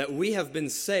 That we have been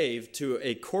saved to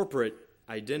a corporate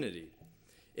identity.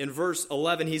 In verse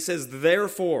 11, he says,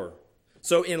 therefore.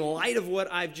 So in light of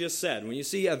what I've just said, when you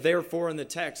see a therefore in the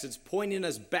text, it's pointing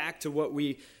us back to what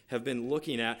we have been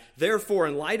looking at. Therefore,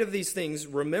 in light of these things,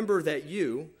 remember that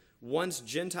you, once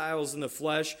Gentiles in the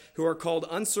flesh, who are called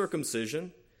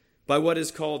uncircumcision, by what is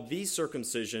called the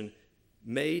circumcision,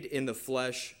 made in the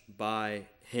flesh by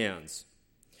hands.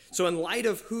 So in light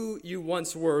of who you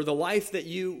once were, the life that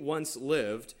you once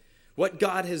lived, what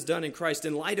God has done in Christ,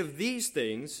 in light of these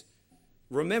things,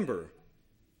 remember,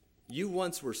 you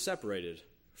once were separated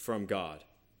from God.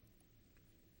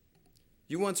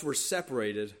 You once were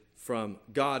separated from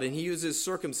God, and he uses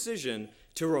circumcision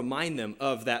to remind them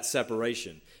of that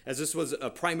separation. As this was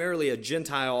primarily a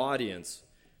Gentile audience,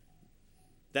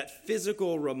 that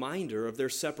physical reminder of their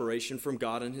separation from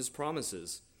God and his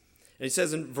promises. And he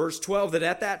says in verse 12 that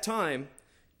at that time,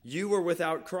 you were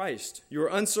without Christ. You were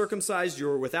uncircumcised, you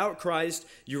were without Christ,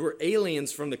 you were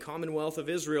aliens from the commonwealth of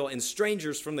Israel and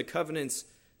strangers from the covenants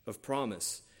of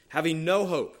promise, having no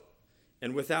hope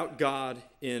and without God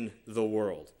in the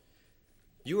world.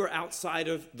 You are outside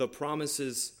of the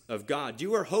promises of God.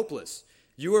 You are hopeless.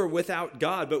 You are without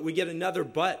God, but we get another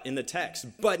but in the text.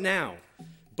 But now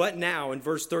in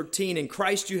verse 13,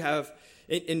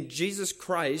 in Jesus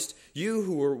Christ, you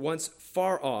who were once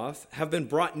far off have been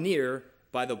brought near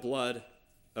by the blood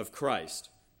of Christ.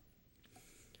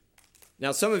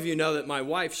 Now, some of you know that my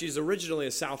wife, she's originally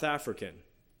a South African.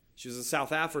 She was a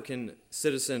South African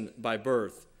citizen by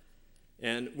birth.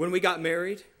 And when we got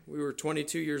married, we were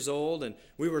 22 years old, and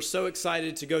we were so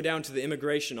excited to go down to the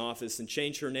immigration office and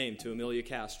change her name to Amelia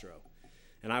Castro.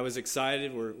 And I was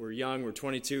excited. We're young. We're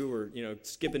 22. We're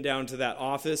skipping down to that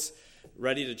office,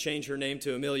 ready to change her name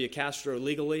to Amelia Castro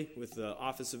legally with the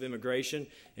Office of Immigration.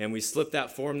 And we slipped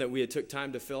that form that we had took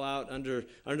time to fill out under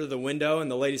the window, and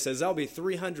the lady says, that'll be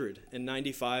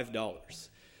 $395.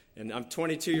 And I'm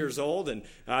 22 years old, and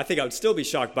I think I would still be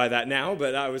shocked by that now,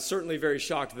 but I was certainly very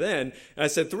shocked then. And I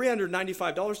said,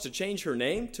 $395 to change her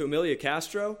name to Amelia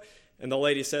Castro? And the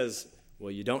lady says, well,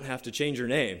 you don't have to change your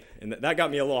name. And that got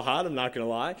me a little hot, I'm not going to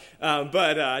lie.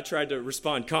 But I tried to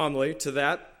respond calmly to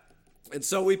that. And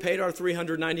so we paid our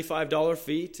 $395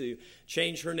 fee to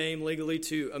change her name legally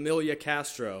to Amelia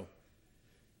Castro.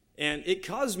 And it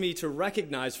caused me to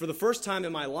recognize for the first time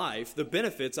in my life the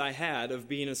benefits I had of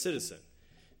being a citizen.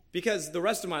 Because the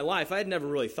rest of my life, I had never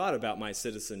really thought about my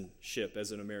citizenship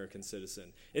as an American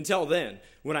citizen. Until then,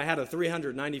 when I had a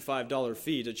 $395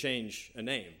 fee to change a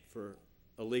name for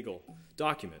a legal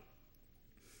document.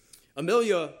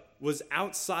 Amelia was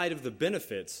outside of the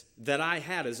benefits that I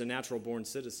had as a natural-born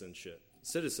citizen.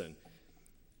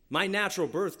 My natural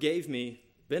birth gave me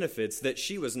benefits that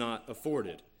she was not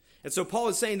afforded. And so Paul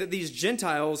is saying that these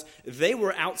Gentiles, they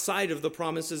were outside of the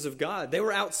promises of God. They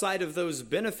were outside of those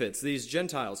benefits, these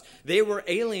Gentiles. They were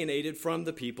alienated from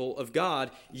the people of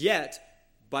God, yet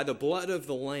by the blood of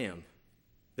the Lamb,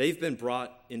 they've been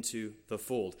brought into the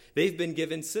fold. They've been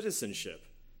given citizenship,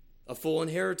 a full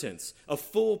inheritance, a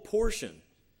full portion.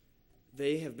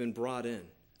 They have been brought in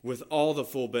with all the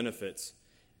full benefits.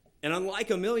 And unlike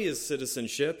Amelia's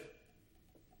citizenship,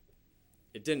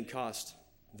 it didn't cost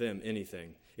them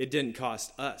anything. It didn't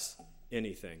cost us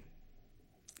anything.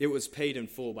 It was paid in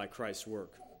full by Christ's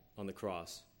work on the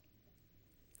cross.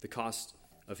 The cost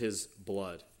of his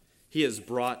blood. He has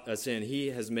brought us in. He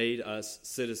has made us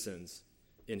citizens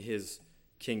in his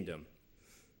kingdom.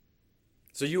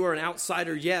 So you are an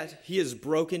outsider, yet he has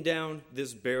broken down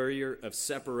this barrier of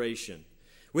separation.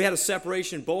 We had a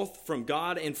separation both from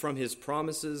God and from his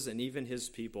promises and even his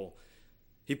people.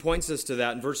 He points us to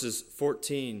that in verses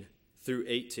 14 through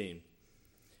 18.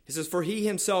 He says, "For he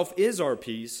himself is our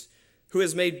peace, who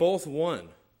has made both one,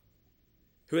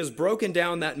 who has broken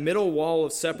down that middle wall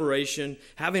of separation,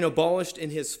 having abolished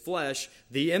in his flesh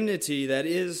the enmity that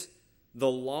is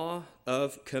the law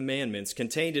of commandments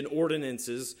contained in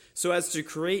ordinances, so as to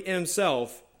create in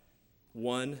himself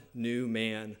one new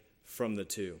man from the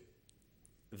two,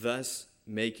 thus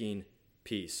making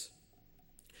peace.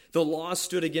 The law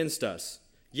stood against us,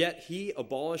 yet he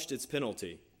abolished its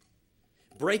penalty.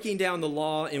 Breaking down the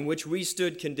law in which we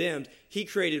stood condemned, he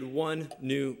created one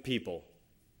new people,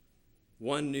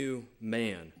 one new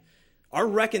man. Our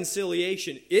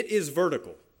reconciliation, it is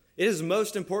vertical. It is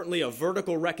most importantly a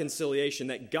vertical reconciliation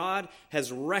that God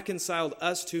has reconciled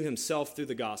us to himself through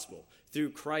the gospel,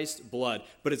 through Christ's blood,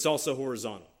 but it's also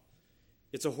horizontal.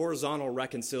 It's a horizontal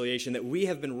reconciliation that we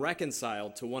have been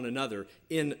reconciled to one another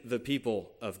in the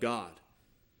people of God.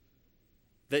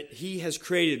 That he has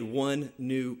created one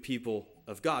new people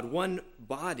of God, one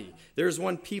body. There's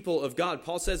one people of God.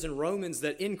 Paul says in Romans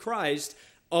that in Christ,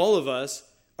 all of us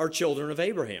are children of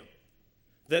Abraham.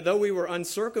 That though we were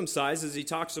uncircumcised, as he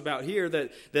talks about here,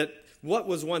 that what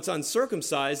was once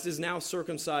uncircumcised is now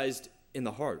circumcised in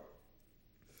the heart.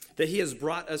 That he has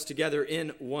brought us together in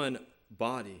one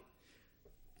body.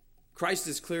 Christ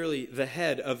is clearly the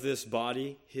head of this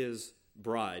body, his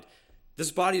bride.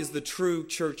 This body is the true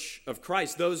church of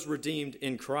Christ, those redeemed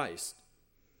in Christ.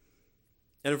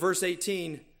 And in verse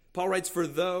 18, Paul writes,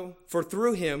 For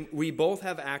through him we both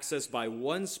have access by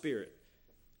one Spirit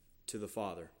to the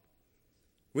Father.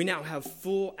 We now have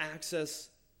full access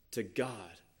to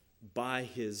God by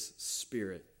his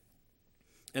Spirit.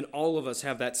 And all of us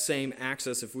have that same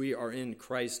access if we are in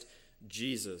Christ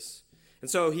Jesus. And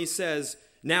so he says,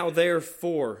 now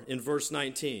therefore, in verse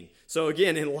 19. So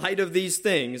again, in light of these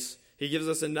things, he gives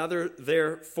us another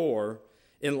therefore.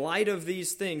 In light of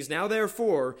these things, now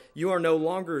therefore, you are no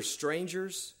longer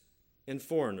strangers and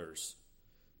foreigners,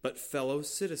 but fellow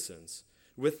citizens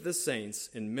with the saints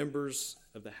and members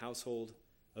of the household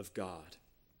of God.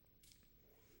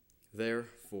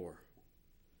 Therefore,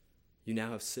 you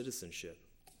now have citizenship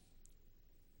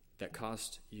that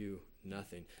cost you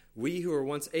nothing. We who were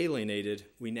once alienated,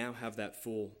 we now have that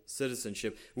full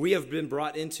citizenship. We have been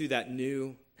brought into that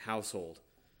new household.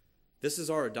 This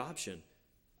is our adoption.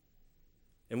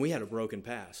 And we had a broken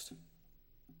past.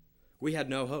 We had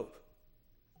no hope.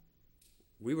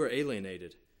 We were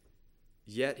alienated.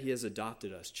 Yet he has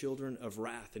adopted us, children of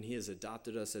wrath, and he has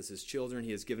adopted us as his children.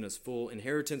 He has given us full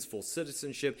inheritance, full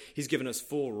citizenship. He's given us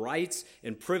full rights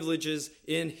and privileges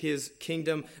in his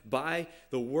kingdom. By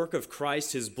the work of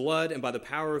Christ, his blood, and by the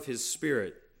power of his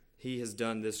Spirit, he has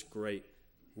done this great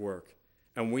work.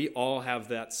 And we all have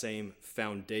that same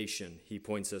foundation, he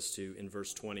points us to in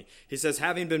verse 20. He says,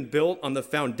 having been built on the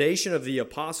foundation of the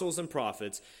apostles and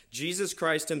prophets, Jesus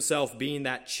Christ himself being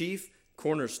that chief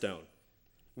cornerstone.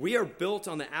 We are built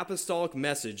on the apostolic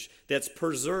message that's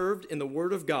preserved in the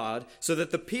Word of God so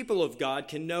that the people of God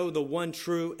can know the one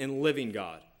true and living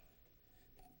God.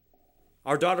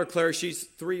 Our daughter Claire, she's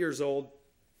 3 years old,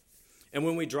 and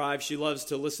when we drive, she loves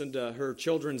to listen to her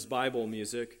children's Bible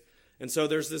music. And so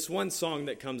there's this one song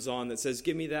that comes on that says,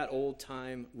 give me that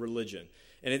old-time religion.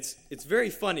 And it's very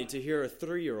funny to hear a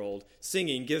 3-year-old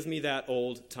singing, give me that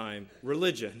old-time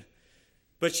religion.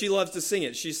 But she loves to sing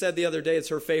it. She said the other day it's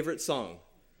her favorite song.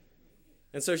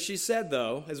 And so she said,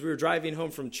 though, as we were driving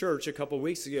home from church a couple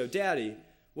weeks ago, Daddy,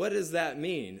 what does that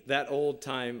mean, that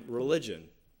old-time religion?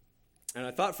 And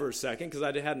I thought for a second, because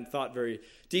I hadn't thought very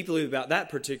deeply about that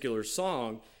particular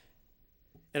song,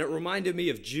 and it reminded me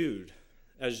of Jude,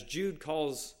 as Jude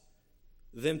calls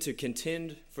them to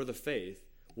contend for the faith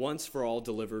once for all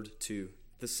delivered to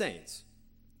the saints.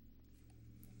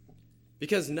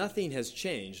 Because nothing has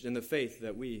changed in the faith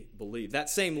that we believe. That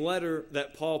same letter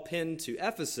that Paul penned to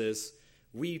Ephesus,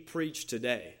 we preach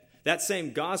today. That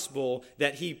same gospel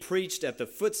that he preached at the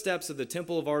footsteps of the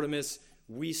temple of Artemis,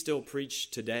 we still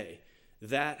preach today.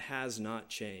 That has not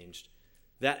changed.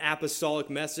 That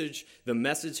apostolic message, the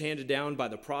message handed down by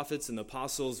the prophets and the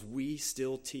apostles, we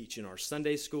still teach in our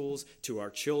Sunday schools, to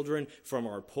our children, from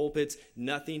our pulpits.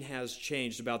 Nothing has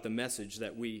changed about the message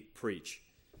that we preach.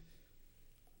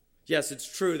 Yes,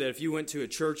 it's true that if you went to a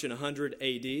church in 100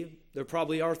 AD, there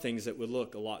probably are things that would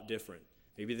look a lot different.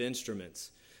 Maybe the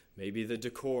instruments, maybe the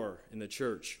decor in the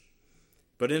church.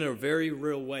 But in a very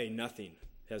real way, nothing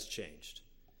has changed.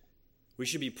 We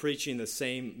should be preaching the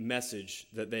same message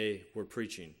that they were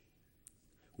preaching.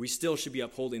 We still should be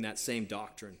upholding that same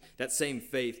doctrine, that same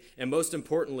faith, and most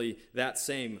importantly, that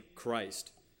same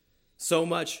Christ. So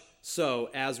much so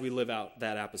as we live out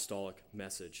that apostolic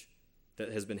message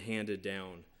that has been handed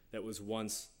down, that was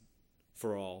once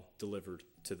for all delivered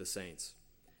to the saints.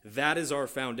 That is our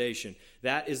foundation.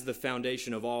 That is the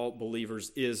foundation of all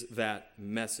believers, is that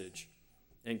message.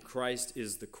 And Christ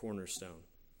is the cornerstone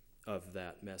of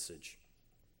that message.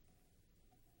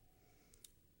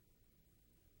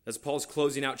 As Paul's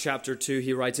closing out chapter 2,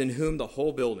 he writes, in whom the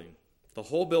whole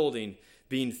building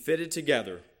being fitted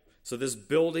together. So this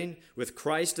building with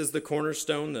Christ as the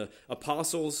cornerstone, the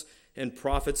apostles and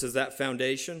prophets as that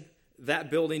foundation,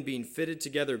 that building being fitted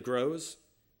together grows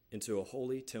into a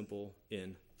holy temple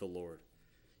in the Lord,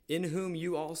 in whom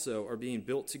you also are being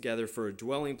built together for a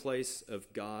dwelling place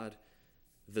of God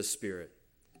the Spirit.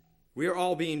 We are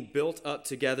all being built up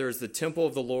together as the temple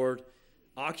of the Lord,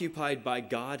 occupied by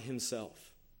God himself,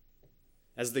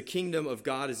 as the kingdom of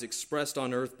God is expressed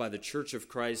on earth by the church of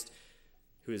Christ,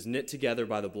 who is knit together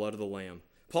by the blood of the Lamb.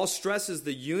 Paul stresses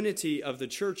the unity of the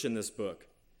church in this book,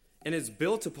 and is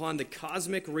built upon the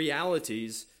cosmic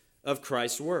realities of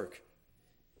Christ's work.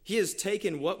 He has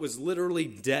taken what was literally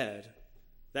dead,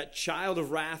 that child of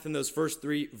wrath in those first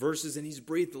 3 verses, and he's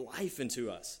breathed life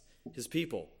into us, his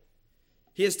people.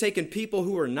 He has taken people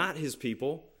who are not his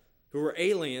people, who were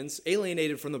aliens,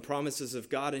 alienated from the promises of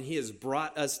God, and he has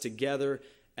brought us together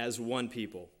as one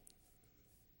people,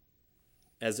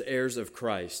 as heirs of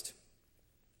Christ.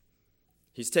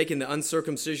 He's taken the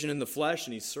uncircumcision in the flesh,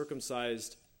 and he's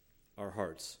circumcised our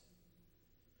hearts.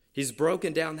 He's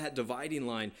broken down that dividing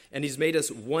line, and he's made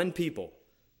us one people,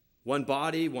 one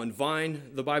body, one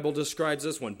vine, the Bible describes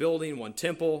us, one building, one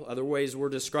temple, other ways we're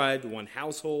described, one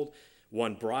household,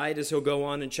 one bride, as he'll go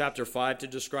on in chapter 5 to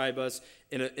describe us,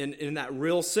 in that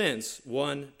real sense,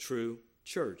 one true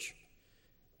church.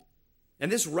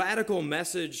 And this radical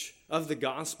message of the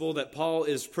gospel that Paul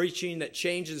is preaching, that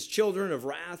changes children of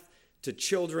wrath to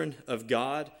children of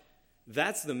God,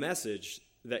 that's the message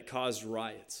that caused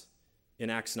riots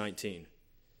in Acts 19.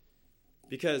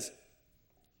 Because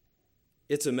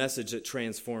it's a message that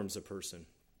transforms a person.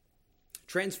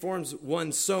 Transforms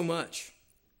one so much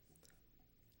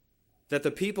that the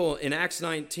people in Acts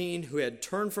 19 who had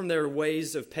turned from their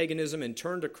ways of paganism and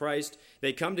turned to Christ,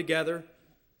 they come together,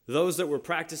 those that were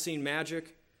practicing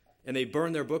magic, and they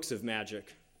burn their books of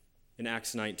magic in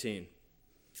Acts 19.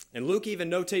 And Luke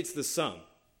even notates the sum.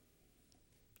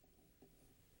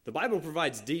 The Bible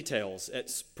provides details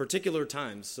at particular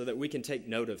times so that we can take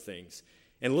note of things.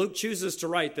 And Luke chooses to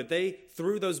write that they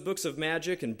threw those books of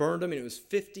magic and burned them, and it was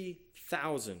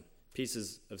 50,000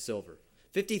 pieces of silver.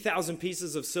 50,000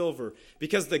 pieces of silver,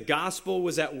 because the gospel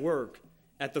was at work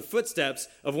at the footsteps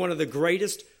of one of the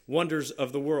greatest wonders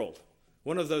of the world.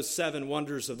 One of those 7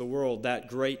 wonders of the world, that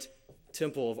great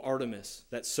temple of Artemis,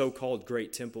 that so-called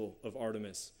great temple of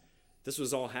Artemis. This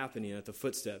was all happening at the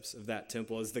footsteps of that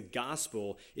temple as the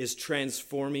gospel is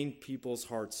transforming people's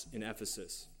hearts in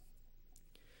Ephesus.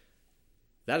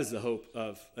 That is the hope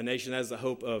of a nation. That is the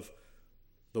hope of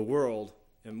the world.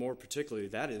 And more particularly,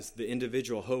 that is the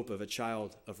individual hope of a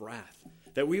child of wrath.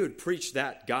 That we would preach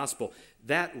that gospel.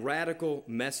 That radical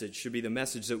message should be the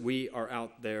message that we are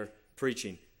out there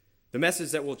preaching. The message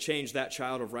that will change that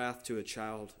child of wrath to a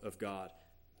child of God.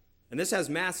 And this has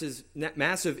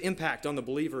massive impact on the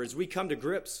believer as we come to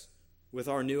grips with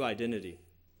our new identity.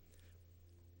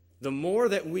 The more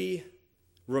that we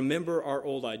remember our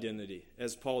old identity,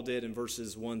 as Paul did in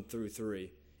verses 1 through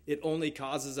 3, it only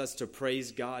causes us to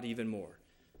praise God even more,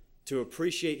 to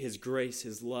appreciate his grace,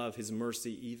 his love, his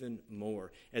mercy even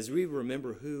more. As we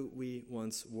remember who we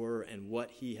once were and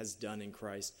what he has done in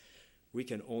Christ, we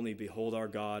can only behold our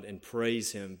God and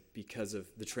praise him because of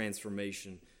the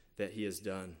transformation that he has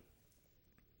done.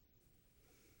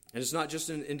 And it's not just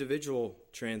an individual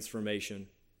transformation.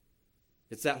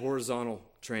 It's that horizontal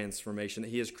transformation that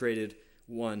he has created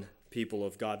one people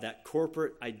of God, that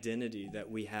corporate identity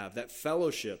that we have, that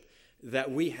fellowship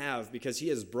that we have because he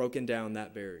has broken down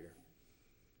that barrier.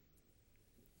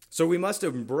 So we must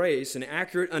embrace an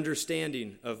accurate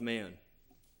understanding of man,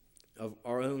 of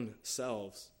our own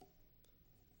selves,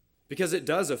 because it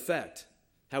does affect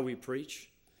how we preach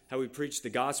the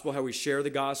gospel, how we share the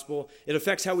gospel. It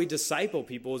affects how we disciple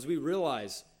people as we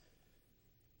realize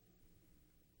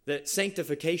that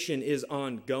sanctification is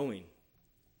ongoing.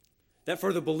 That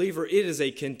for the believer, it is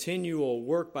a continual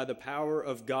work by the power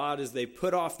of God as they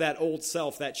put off that old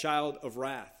self, that child of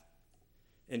wrath,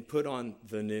 and put on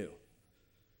the new,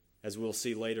 as we'll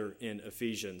see later in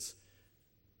Ephesians.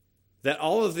 That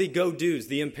all of the go-dos,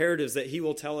 the imperatives that he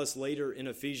will tell us later in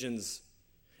Ephesians,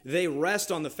 they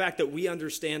rest on the fact that we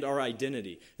understand our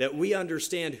identity, that we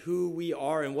understand who we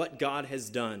are and what God has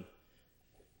done,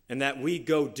 and that we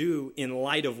go do in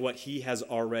light of what he has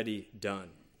already done.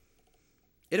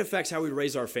 It affects how we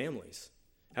raise our families,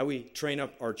 how we train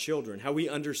up our children, how we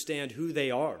understand who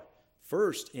they are,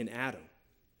 first in Adam.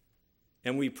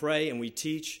 And we pray and we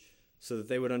teach so that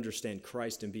they would understand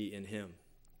Christ and be in him.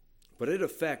 But it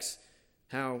affects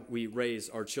how we raise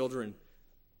our children,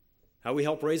 how we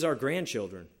help raise our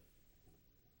grandchildren,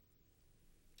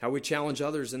 how we challenge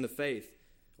others in the faith,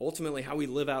 ultimately how we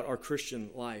live out our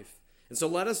Christian life. And so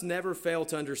let us never fail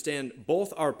to understand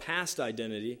both our past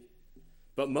identity,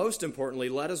 but most importantly,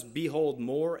 let us behold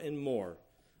more and more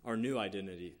our new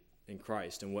identity in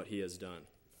Christ and what he has done.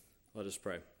 Let us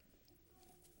pray.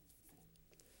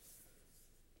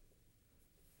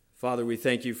 Father, we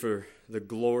thank you for the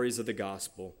glories of the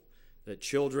gospel, that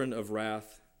children of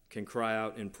wrath can cry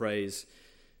out in praise,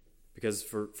 because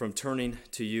from turning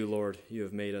to you, Lord, you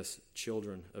have made us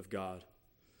children of God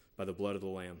by the blood of the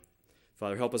Lamb.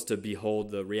 Father, help us to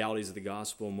behold the realities of the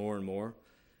gospel more and more.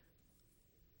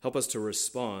 Help us to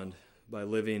respond by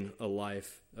living a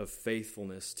life of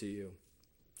faithfulness to you.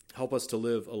 Help us to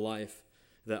live a life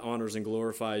that honors and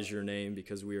glorifies your name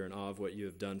because we are in awe of what you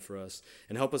have done for us.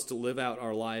 And help us to live out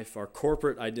our life, our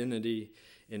corporate identity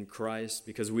in Christ,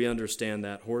 because we understand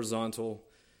that horizontal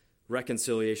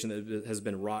reconciliation that has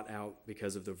been wrought out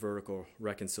because of the vertical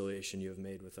reconciliation you have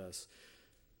made with us.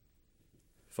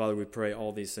 Father, we pray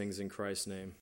all these things in Christ's name.